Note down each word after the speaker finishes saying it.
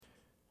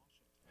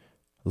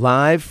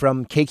Live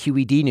from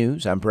KQED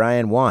News, I'm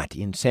Brian Watt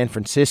in San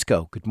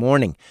Francisco. Good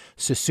morning.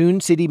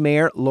 Suisun City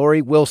Mayor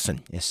Lori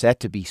Wilson is set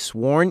to be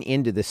sworn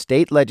into the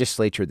state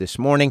legislature this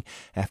morning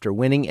after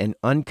winning an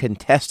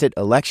uncontested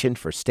election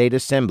for state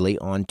assembly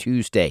on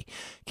Tuesday.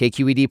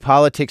 KQED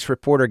politics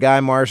reporter Guy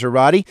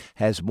Marzorati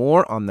has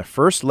more on the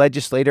first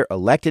legislator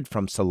elected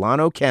from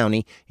Solano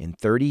County in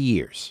 30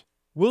 years.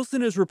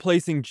 Wilson is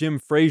replacing Jim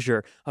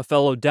Frazier, a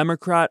fellow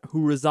Democrat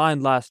who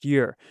resigned last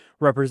year.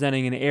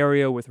 Representing an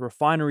area with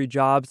refinery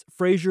jobs,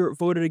 Frazier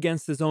voted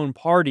against his own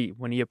party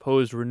when he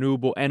opposed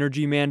renewable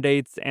energy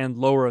mandates and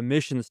lower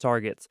emissions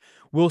targets.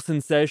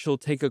 Wilson says she'll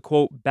take a,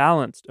 quote,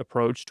 balanced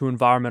approach to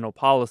environmental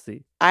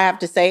policy. I have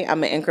to say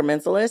I'm an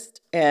incrementalist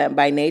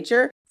by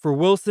nature. For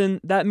Wilson,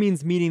 that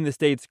means meeting the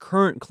state's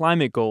current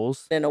climate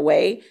goals in a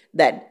way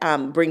that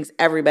brings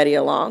everybody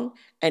along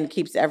and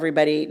keeps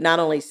everybody not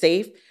only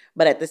safe,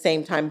 but at the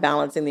same time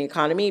balancing the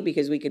economy,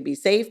 because we could be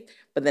safe,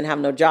 but then have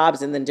no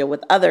jobs and then deal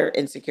with other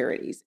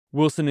insecurities.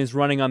 Wilson is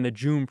running on the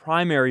June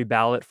primary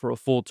ballot for a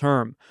full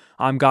term.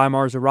 I'm Guy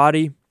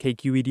Marzorati,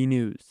 KQED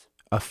News.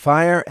 A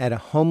fire at a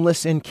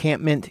homeless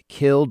encampment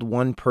killed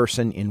one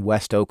person in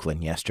West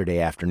Oakland yesterday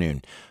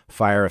afternoon.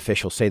 Fire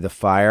officials say the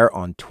fire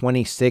on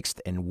 26th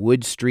and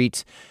Wood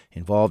Streets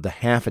involved a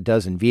half a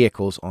dozen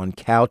vehicles on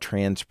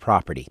Caltrans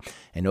property.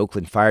 An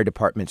Oakland Fire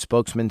Department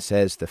spokesman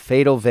says the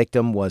fatal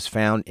victim was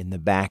found in the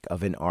back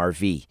of an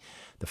RV.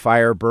 The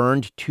fire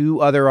burned 2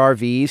 other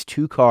RVs,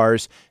 2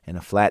 cars, and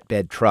a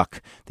flatbed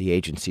truck. The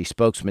agency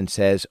spokesman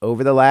says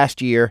over the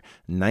last year,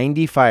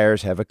 90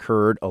 fires have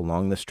occurred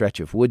along the stretch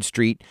of Wood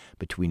Street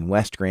between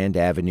West Grand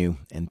Avenue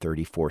and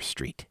 34th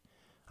Street.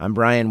 I'm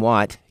Brian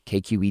Watt,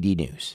 KQED News.